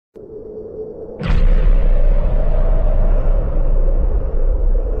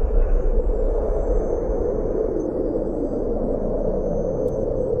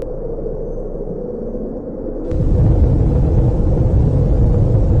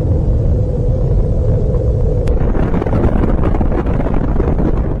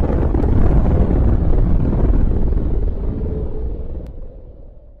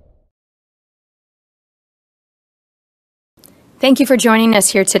Thank you for joining us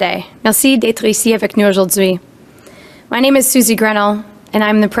here today. Merci d'être ici avec nous aujourd'hui. My name is Susie Grenell, and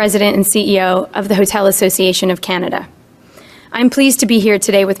I'm the President and CEO of the Hotel Association of Canada. I'm pleased to be here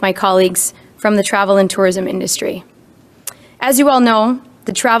today with my colleagues from the travel and tourism industry. As you all know,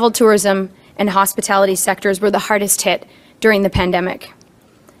 the travel, tourism, and hospitality sectors were the hardest hit during the pandemic.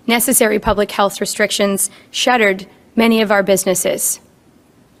 Necessary public health restrictions shuttered many of our businesses,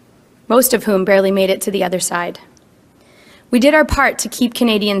 most of whom barely made it to the other side. We did our part to keep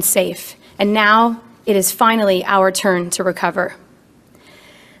Canadians safe, and now it is finally our turn to recover.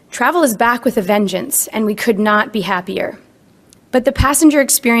 Travel is back with a vengeance, and we could not be happier. But the passenger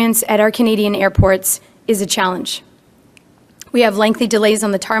experience at our Canadian airports is a challenge. We have lengthy delays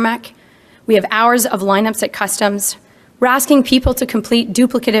on the tarmac. We have hours of lineups at customs. We're asking people to complete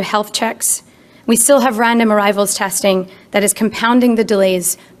duplicative health checks. We still have random arrivals testing that is compounding the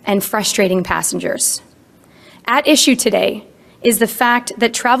delays and frustrating passengers. At issue today is the fact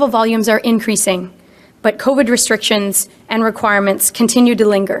that travel volumes are increasing, but COVID restrictions and requirements continue to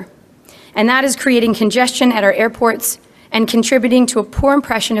linger. And that is creating congestion at our airports and contributing to a poor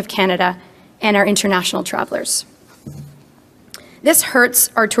impression of Canada and our international travelers. This hurts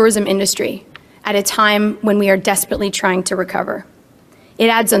our tourism industry at a time when we are desperately trying to recover. It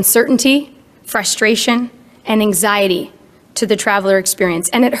adds uncertainty, frustration, and anxiety to the traveler experience,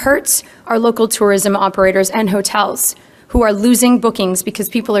 and it hurts our local tourism operators and hotels who are losing bookings because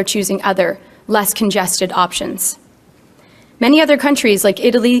people are choosing other, less congested options. Many other countries like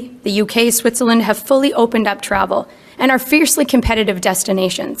Italy, the UK, Switzerland have fully opened up travel and are fiercely competitive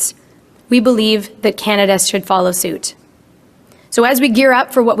destinations. We believe that Canada should follow suit. So as we gear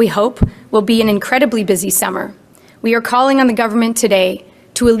up for what we hope will be an incredibly busy summer, we are calling on the government today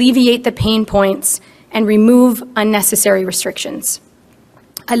to alleviate the pain points and remove unnecessary restrictions.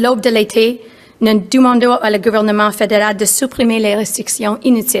 À l'aube de l'été, nous demandons au gouvernement fédéral de supprimer les restrictions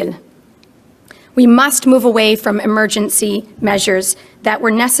inutiles. We must move away from emergency measures that were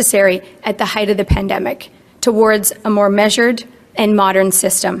necessary at the height of the pandemic towards a more measured and modern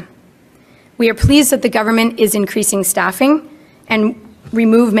system. We are pleased that the government is increasing staffing and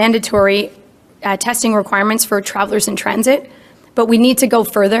remove mandatory testing requirements for travelers in transit, but we need to go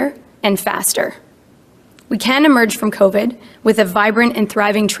further and faster. We can emerge from COVID with a vibrant and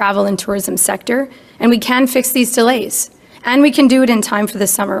thriving travel and tourism sector, and we can fix these delays, and we can do it in time for the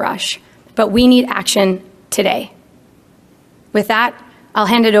summer rush, but we need action today. With that, I'll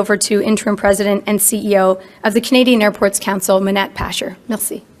hand it over to Interim President and CEO of the Canadian Airports Council, Manette Pasher.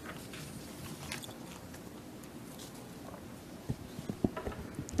 Merci.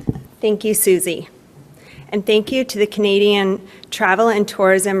 Thank you, Susie. And thank you to the Canadian Travel and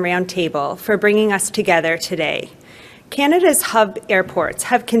Tourism Roundtable for bringing us together today. Canada's hub airports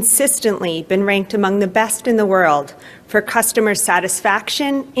have consistently been ranked among the best in the world for customer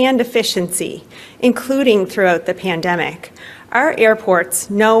satisfaction and efficiency, including throughout the pandemic. Our airports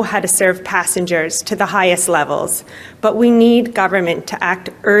know how to serve passengers to the highest levels, but we need government to act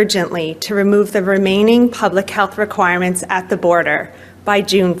urgently to remove the remaining public health requirements at the border by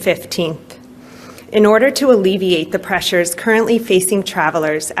June 15th. In order to alleviate the pressures currently facing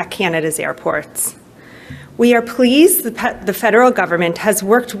travelers at Canada's airports. We are pleased that the federal government has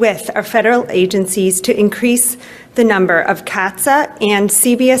worked with our federal agencies to increase the number of CATSA and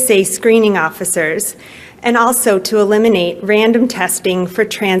CBSA screening officers, and also to eliminate random testing for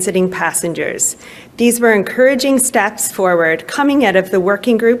transiting passengers. These were encouraging steps forward coming out of the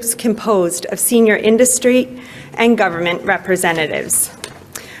working groups composed of senior industry and government representatives.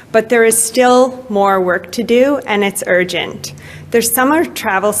 But there is still more work to do, and it's urgent. The summer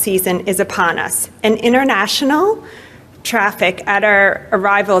travel season is upon us, and international traffic at our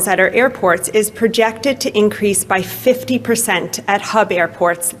arrivals at our airports is projected to increase by 50% at hub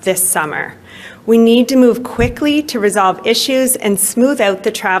airports this summer. We need to move quickly to resolve issues and smooth out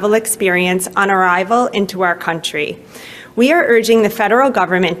the travel experience on arrival into our country. We are urging the federal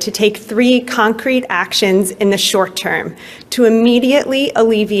government to take 3 concrete actions in the short term to immediately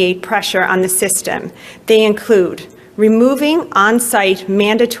alleviate pressure on the system. They include removing on-site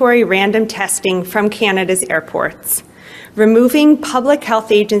mandatory random testing from Canada's airports, removing Public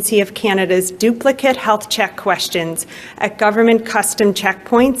Health Agency of Canada's duplicate health check questions at government custom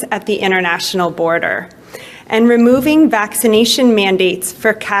checkpoints at the international border, and removing vaccination mandates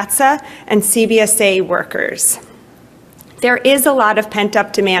for CATSA and CBSA workers. There is a lot of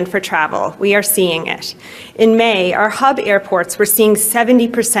pent-up demand for travel. We are seeing it. In May, our hub airports were seeing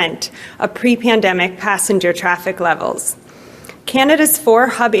 70% of pre-pandemic passenger traffic levels. Canada's 4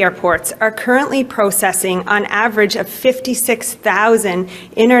 hub airports are currently processing on average of 56,000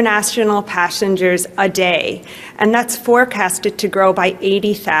 international passengers a day, and that's forecasted to grow by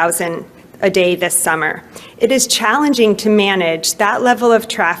 80,000 a day this summer. It is challenging to manage that level of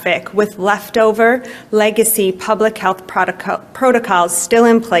traffic with leftover legacy public health protocols still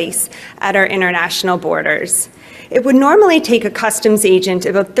in place at our international borders. It would normally take a customs agent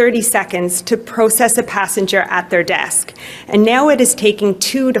about 30 seconds to process a passenger at their desk, and now it is taking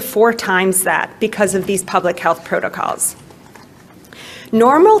 2 to 4 times that because of these public health protocols.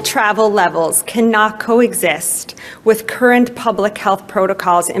 Normal travel levels cannot coexist with current public health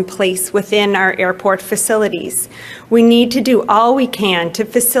protocols in place within our airport facilities. We need to do all we can to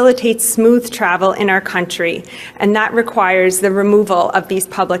facilitate smooth travel in our country, and that requires the removal of these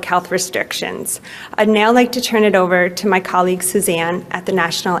public health restrictions. I'd now like to turn it over to my colleague Suzanne at the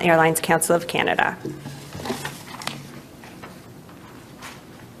National Airlines Council of Canada.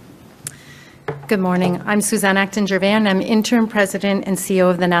 Good morning. I'm Suzanne Acton-Gervais, and I'm Interim President and CEO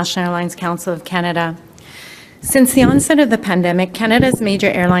of the National Airlines Council of Canada. Since the onset of the pandemic, Canada's major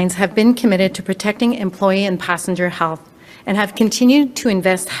airlines have been committed to protecting employee and passenger health and have continued to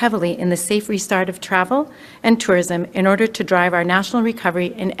invest heavily in the safe restart of travel and tourism in order to drive our national recovery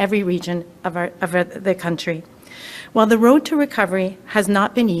in every region of the country. While the road to recovery has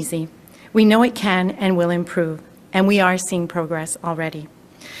not been easy, we know it can and will improve, and we are seeing progress already.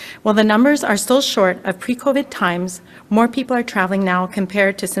 While the numbers are still short of pre-COVID times, more people are traveling now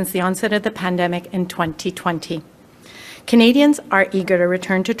compared to since the onset of the pandemic in 2020. Canadians are eager to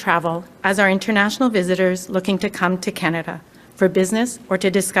return to travel, as are international visitors looking to come to Canada for business or to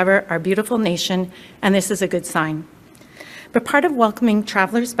discover our beautiful nation, and this is a good sign. But part of welcoming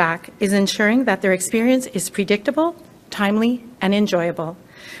travelers back is ensuring that their experience is predictable, timely, and enjoyable,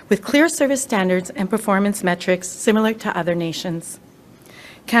 with clear service standards and performance metrics similar to other nations.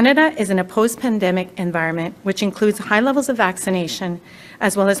 Canada is in a post-pandemic environment, which includes high levels of vaccination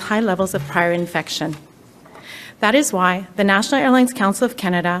as well as high levels of prior infection. That is why the National Airlines Council of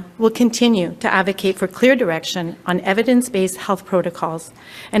Canada will continue to advocate for clear direction on evidence-based health protocols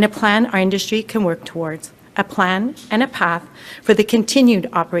and a plan our industry can work towards, a plan and a path for the continued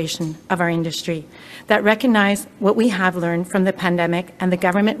operation of our industry that recognize what we have learned from the pandemic, and the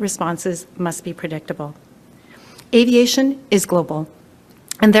government responses must be predictable. Aviation is global,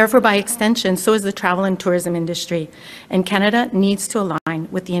 and therefore, by extension, so is the travel and tourism industry, and Canada needs to align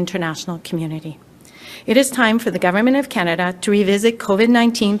with the international community. It is time for the Government of Canada to revisit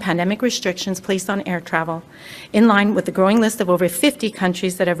COVID-19 pandemic restrictions placed on air travel, in line with the growing list of over 50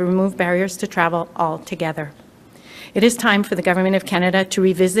 countries that have removed barriers to travel altogether. It is time for the Government of Canada to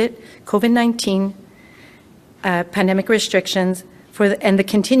revisit COVID-19 pandemic restrictions and the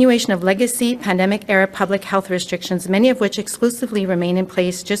continuation of legacy pandemic-era public health restrictions, many of which exclusively remain in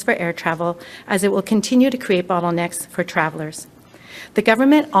place just for air travel, as it will continue to create bottlenecks for travelers. The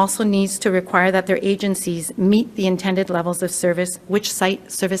government also needs to require that their agencies meet the intended levels of service which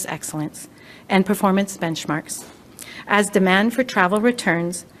cite service excellence and performance benchmarks. As demand for travel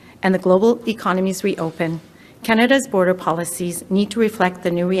returns and the global economies reopen, Canada's border policies need to reflect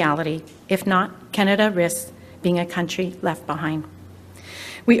the new reality. If not, Canada risks being a country left behind.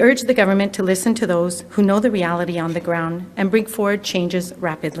 We urge the government to listen to those who know the reality on the ground and bring forward changes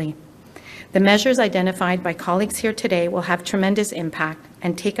rapidly. The measures identified by colleagues here today will have tremendous impact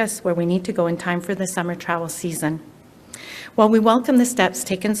and take us where we need to go in time for the summer travel season. While we welcome the steps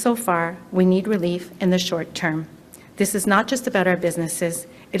taken so far, we need relief in the short term. This is not just about our businesses,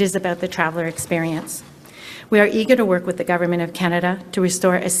 it is about the traveler experience. We are eager to work with the Government of Canada to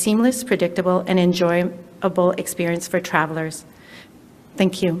restore a seamless, predictable, and enjoyable experience for travelers.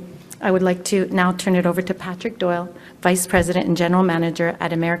 Thank you. I would like to now turn it over to Patrick Doyle, Vice President and General Manager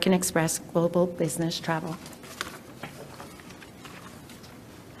at American Express Global Business Travel.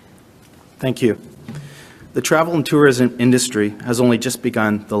 Thank you. The travel and tourism industry has only just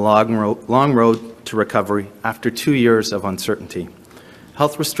begun the long road to recovery after 2 years of uncertainty.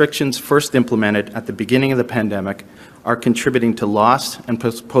 Health restrictions first implemented at the beginning of the pandemic are contributing to loss and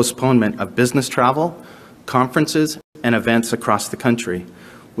postponement of business travel, conferences, and events across the country,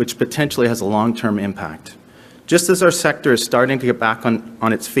 which potentially has a long-term impact. Just as our sector is starting to get back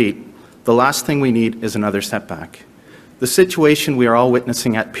on its feet, the last thing we need is another setback. The situation we are all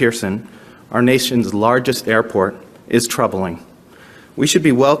witnessing at Pearson, our nation's largest airport, is troubling. We should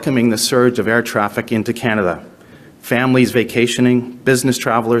be welcoming the surge of air traffic into Canada. Families vacationing, business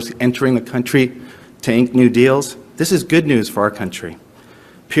travelers entering the country to ink new deals. This is good news for our country.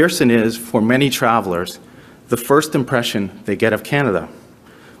 Pearson is, for many travelers, the first impression they get of Canada.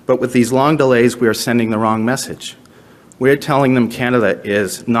 But with these long delays, we are sending the wrong message. We're telling them Canada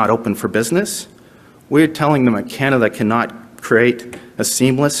is not open for business. We're telling them that Canada cannot create a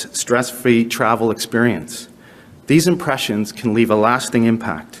seamless, stress-free travel experience. These impressions can leave a lasting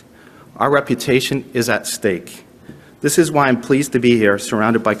impact. Our reputation is at stake. This is why I'm pleased to be here,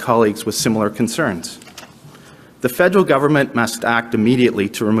 surrounded by colleagues with similar concerns. The federal government must act immediately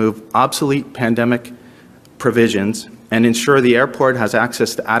to remove obsolete pandemic provisions and ensure the airport has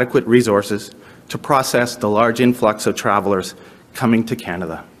access to adequate resources to process the large influx of travelers coming to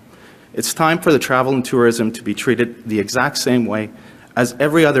Canada. It's time for the travel and tourism to be treated the exact same way as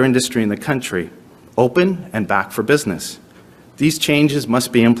every other industry in the country, open and back for business. These changes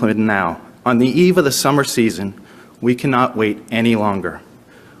must be implemented now. On the eve of the summer season, we cannot wait any longer.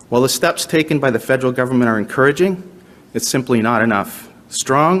 While the steps taken by the federal government are encouraging, it's simply not enough.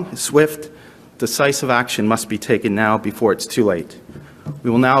 Strong, swift, decisive action must be taken now before it's too late. We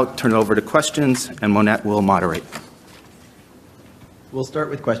will now turn it over to questions, and Monette will moderate. We'll start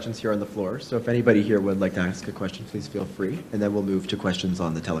with questions here on the floor. So if anybody here would like to ask a question, please feel free. And then we'll move to questions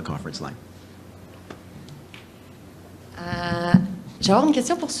on the teleconference line. J'ai une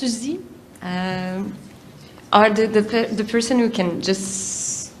question pour Suzy. Are the person who can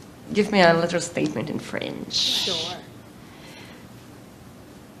just give me a little statement in French? Sure.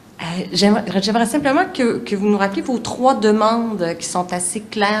 J'aimerais simplement que vous nous rappeliez vos 3 demandes qui sont assez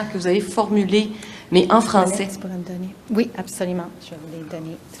claires, que vous avez formulées, mais en français. Tu pourrais me donner? Oui, absolument. Je vais vous les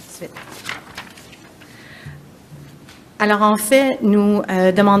donner tout de suite. Alors, en fait, nous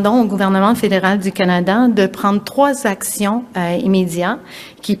demandons au gouvernement fédéral du Canada de prendre 3 actions immédiates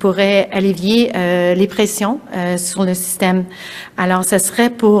qui pourraient allévier les pressions sur le système. Alors, ce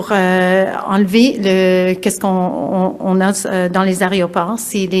serait pour enlever qu'est-ce qu'on a dans les aéroports,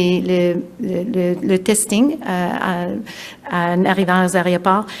 c'est le testing en arrivant aux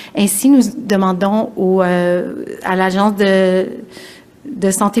aéroports. Ainsi, nous demandons à l'Agence de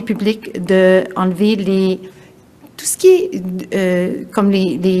santé publique d'enlever tout ce qui est comme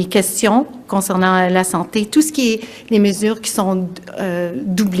les questions concernant la santé, tout ce qui est les mesures qui sont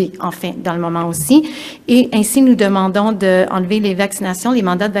doublées, enfin, dans le moment aussi. Et ainsi, nous demandons d'enlever les vaccinations, les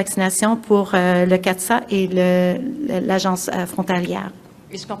mandats de vaccination pour le CATSA et l'agence frontalière.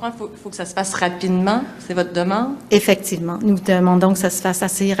 Et je comprends qu'il faut que ça se fasse rapidement. C'est votre demande? Effectivement. Nous demandons que ça se fasse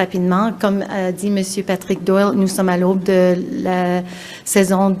assez rapidement. Comme a dit M. Patrick Doyle, nous sommes à l'aube de la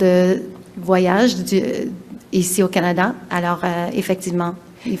saison de voyage ici au Canada. Alors, effectivement,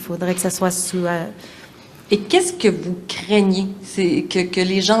 il faudrait que ça soit sous... Et qu'est-ce que vous craignez? C'est que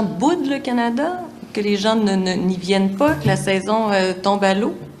les gens boudent le Canada? Que les gens n'y viennent pas? Que la saison tombe à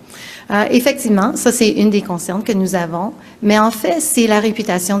l'eau? Effectivement, ça, c'est une des concerns que nous avons. Mais en fait, c'est la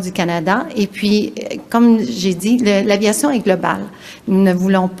réputation du Canada. Et puis, comme j'ai dit, l'aviation est globale. Nous ne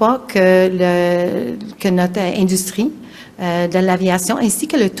voulons pas que notre industrie de l'aviation ainsi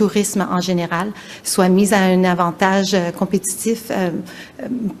que le tourisme en général soit mis à un avantage compétitif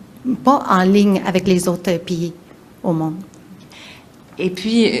pas en ligne avec les autres pays au monde. Et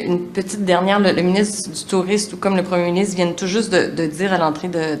puis, une petite dernière, le ministre du Tourisme, tout comme le premier ministre, viennent tout juste de dire à l'entrée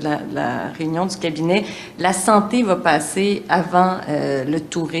de la réunion du cabinet, la santé va passer avant le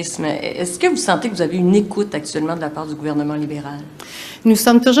tourisme. Est-ce que vous sentez que vous avez une écoute actuellement de la part du gouvernement libéral? Nous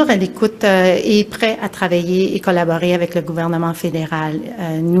sommes toujours à l'écoute et prêts à travailler et collaborer avec le gouvernement fédéral.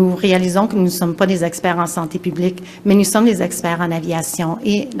 Nous réalisons que nous ne sommes pas des experts en santé publique, mais nous sommes des experts en aviation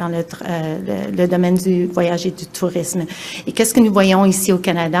et dans le domaine du voyage et du tourisme. Et qu'est-ce que nous voyons ici au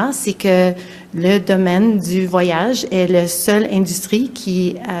Canada, c'est que le domaine du voyage est la seule industrie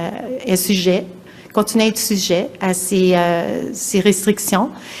qui continue à être sujet à ces restrictions.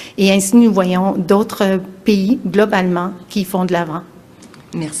 Et ainsi, nous voyons d'autres pays globalement qui font de l'avant.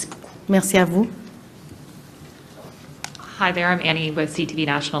 Merci beaucoup. Merci à vous. Hi there, I'm Annie with CTV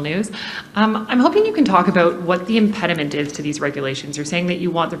National News. I'm hoping you can talk about what the impediment is to these regulations. You're saying that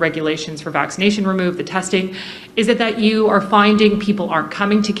you want the regulations for vaccination removed, the testing. Is it that you are finding people aren't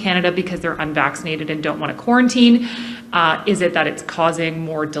coming to Canada because they're unvaccinated and don't want to quarantine? Is it that it's causing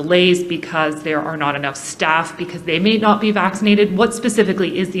more delays because there are not enough staff because they may not be vaccinated? What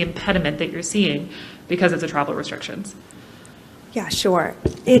specifically is the impediment that you're seeing because of the travel restrictions? Yeah, sure.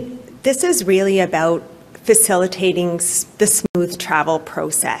 This is really about facilitating the smooth travel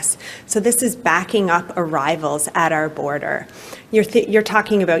process. So this is backing up arrivals at our border. You're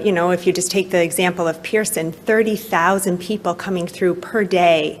talking about, if you just take the example of Pearson, 30,000 people coming through per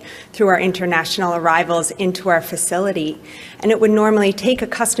day through our international arrivals into our facility. And it would normally take a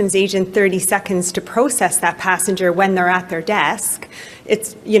customs agent 30 seconds to process that passenger when they're at their desk.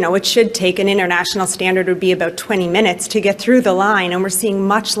 It should take, an international standard would be about 20 minutes to get through the line, and we're seeing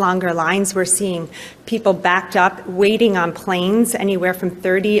much longer lines. We're seeing people backed up, waiting on planes anywhere from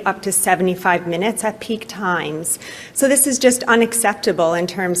 30 up to 75 minutes at peak times. So this is just unacceptable in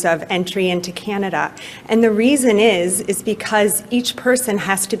terms of entry into Canada. And the reason is because each person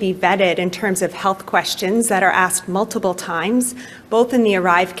has to be vetted in terms of health questions that are asked multiple times, both in the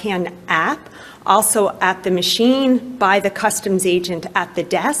ArriveCan app, also at the machine, by the customs agent at the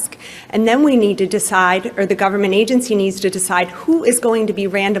desk. And then we need to decide, or the government agency needs to decide, who is going to be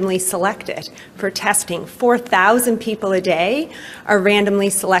randomly selected for testing. 4,000 people a day are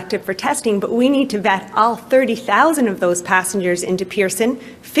randomly selected for testing, but we need to vet all 30,000 of those passengers into Pearson,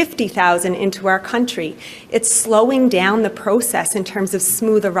 50,000 into our country. It's slowing down the process in terms of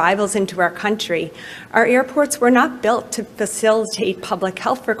smooth arrivals into our country. Our airports were not built to facilitate public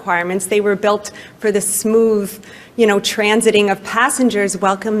health requirements. They were built for the smooth, transiting of passengers,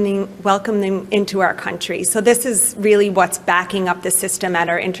 welcoming them into our country. So this is really what's backing up the system at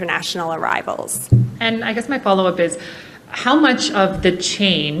our international arrivals. And I guess my follow-up is, how much of the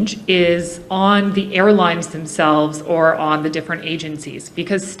change is on the airlines themselves or on the different agencies?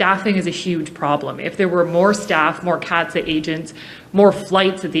 Because staffing is a huge problem. If there were more staff, more CATSA agents, more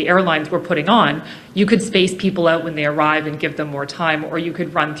flights that the airlines were putting on, you could space people out when they arrive and give them more time, or you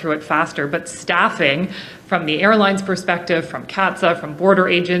could run through it faster. But staffing, from the airlines' perspective, from CATSA, from border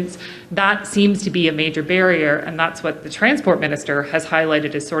agents, that seems to be a major barrier, and that's what the transport minister has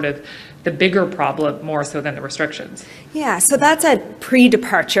highlighted as sort of the bigger problem, more so than the restrictions. Yeah, so that's a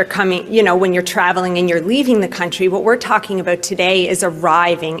pre-departure coming, when you're traveling and you're leaving the country. What we're talking about today is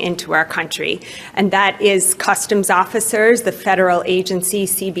arriving into our country, and that is customs officers, the federal agency,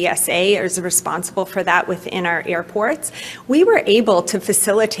 CBSA, is responsible for that within our airports. We were able to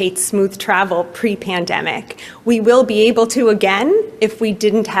facilitate smooth travel pre-pandemic. We will be able to again if we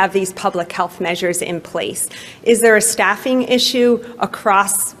didn't have these public health measures in place. Is there a staffing issue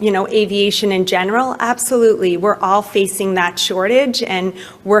across, aviation in general? Absolutely. We're all facing that shortage and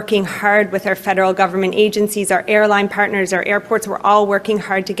working hard with our federal government agencies, our airline partners, our airports. We're all working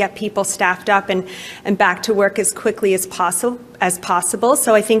hard to get people staffed up and back to work as quickly as possible.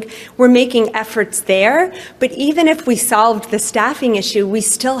 So I think we're making efforts there, but even if we solved the staffing issue, we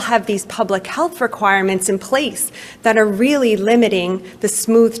still have these public health requirements in place that are really limiting the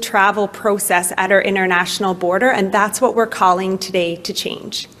smooth travel process at our international border, and that's what we're calling today to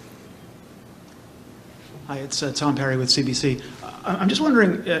change. Hi, it's Tom Perry with CBC. I'm just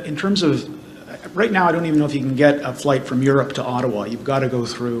wondering, in terms of, right now I don't even know if you can get a flight from Europe to Ottawa. You've got to go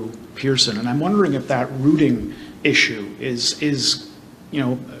through Pearson, and I'm wondering if that routing issue is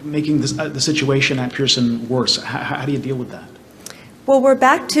making the situation at Pearson worse. How do you deal with that? Well, we're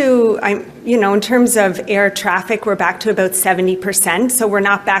back to, in terms of air traffic, we're back to about 70%, so we're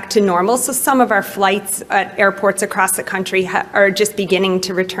not back to normal. So some of our flights at airports across the country are just beginning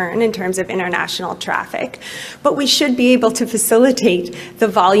to return in terms of international traffic. But we should be able to facilitate the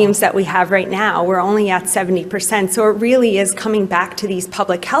volumes that we have right now. We're only at 70%, so it really is coming back to these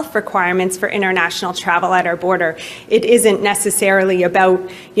public health requirements for international travel at our border. It isn't necessarily about,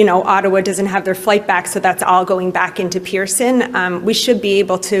 Ottawa doesn't have their flight back, so that's all going back into Pearson. We should be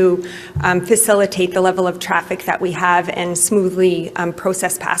able to facilitate the level of traffic that we have and smoothly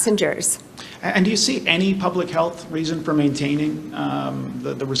process passengers. And do you see any public health reason for maintaining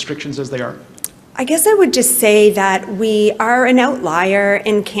the restrictions as they are? I guess I would just say that we are an outlier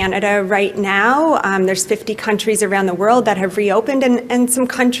in Canada right now. There's 50 countries around the world that have reopened, and some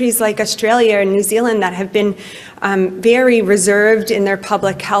countries like Australia and New Zealand that have been very reserved in their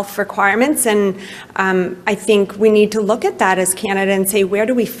public health requirements. And I think we need to look at that as Canada and say, where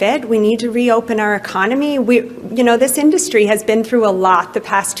do we fit? We need to reopen our economy. This industry has been through a lot the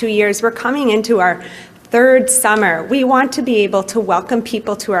past 2 years. We're coming into our third summer. We want to be able to welcome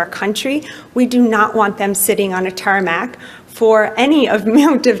people to our country. We do not want them sitting on a tarmac for any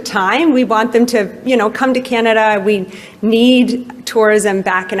amount of time. We want them to, come to Canada. We need tourism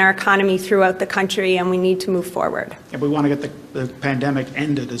back in our economy throughout the country, and we need to move forward. And we want to get the pandemic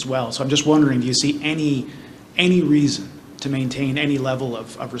ended as well. So I'm just wondering, do you see any reason to maintain any level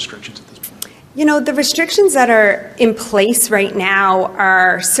of restrictions at this point? The restrictions that are in place right now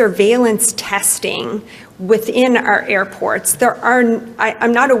are surveillance testing within our airports.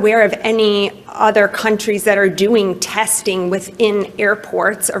 I'm not aware of any other countries that are doing testing within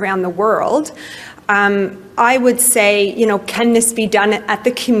airports around the world. I would say, can this be done at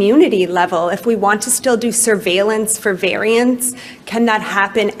the community level? If we want to still do surveillance for variants, can that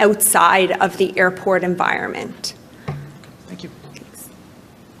happen outside of the airport environment? Thank you.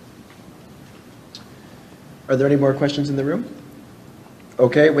 Are there any more questions in the room?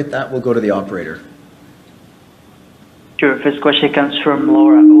 Okay, with that, we'll go to the operator. Sure. First question comes from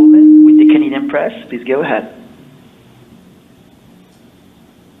Laura Ullman with the Canadian Press. Please go ahead.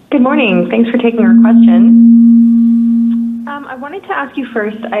 Good morning. Thanks for taking our question. I wanted to ask you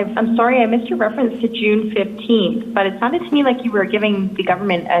first, I'm sorry I missed your reference to June 15th, but it sounded to me like you were giving the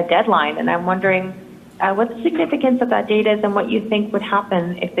government a deadline, and I'm wondering what the significance of that date is and what you think would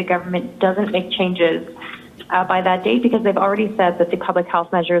happen if the government doesn't make changes by that date, because they've already said that the public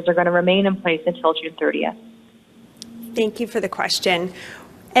health measures are going to remain in place until June 30th. Thank you for the question.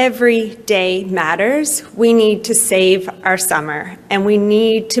 Every day matters. We need to save our summer, and we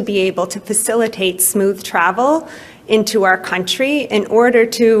need to be able to facilitate smooth travel into our country in order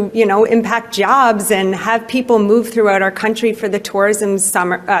to, impact jobs and have people move throughout our country for the tourism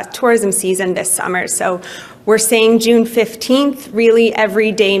season this summer. So we're saying June 15th, really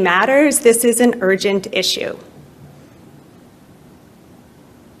every day matters. This is an urgent issue.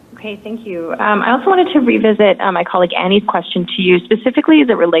 Okay, thank you. I also wanted to revisit my colleague Annie's question to you, specifically as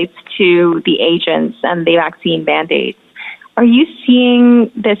it relates to the agents and the vaccine mandates. Are you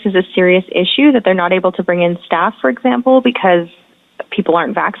seeing this as a serious issue, that they're not able to bring in staff, for example, because people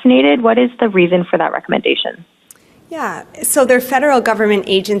aren't vaccinated? What is the reason for that recommendation? Yeah, so they're federal government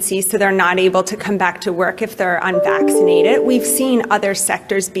agencies, so they're not able to come back to work if they're unvaccinated. We've seen other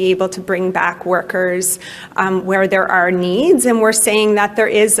sectors be able to bring back workers where there are needs, and we're saying that there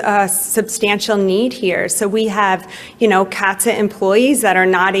is a substantial need here. So we have, CATSA employees that are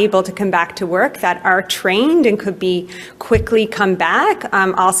not able to come back to work that are trained and could be quickly come back,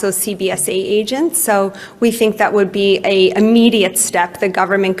 also CBSA agents. So we think that would be an immediate step the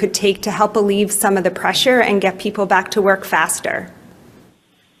government could take to help alleviate some of the pressure and get people back to work faster.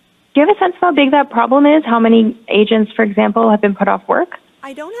 Do you have a sense of how big that problem is? How many agents, for example, have been put off work?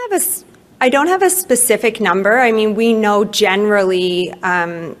 I don't have a specific number. I mean, we know generally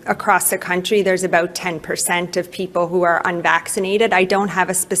across the country there's about 10% of people who are unvaccinated. I don't have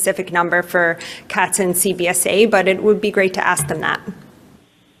a specific number for CATSA and CBSA, but it would be great to ask them that.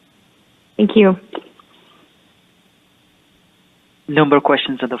 Thank you. No more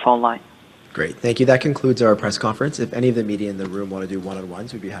questions on the phone line. Great, thank you. That concludes our press conference. If any of the media in the room want to do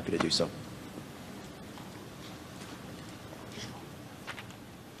one-on-ones, we'd be happy to do so.